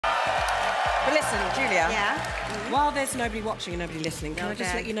listen, Julia. Yeah? While there's nobody watching and nobody listening, can I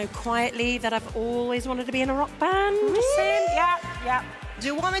just let you know quietly that I've always wanted to be in a rock band? Just saying. Yeah. Do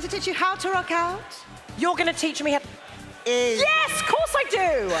you want me to teach you how to rock out? You're going to teach me how... Yes, of course I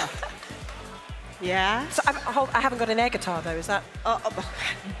do! Yeah? So I haven't got an air guitar, though, is that...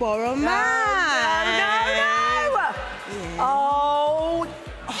 Borrow mine. No! Yeah. Oh,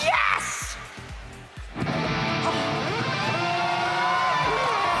 yes!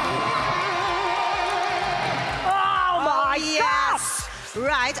 Oh, my yes!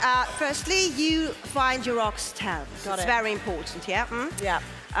 Right, firstly, you find your rock stance. Got it's it. very important, yeah? Yeah.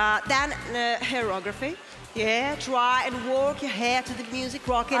 Then, hairography. Yeah, try and work your hair to the music,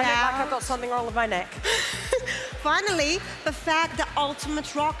 rock it I look out. like I've got something wrong with my neck. Finally, perfect the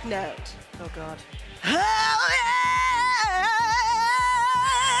ultimate rock note. Oh, God.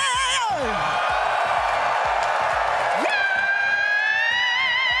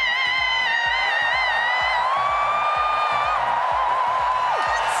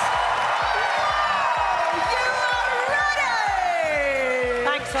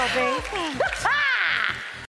 Thanks, Albie.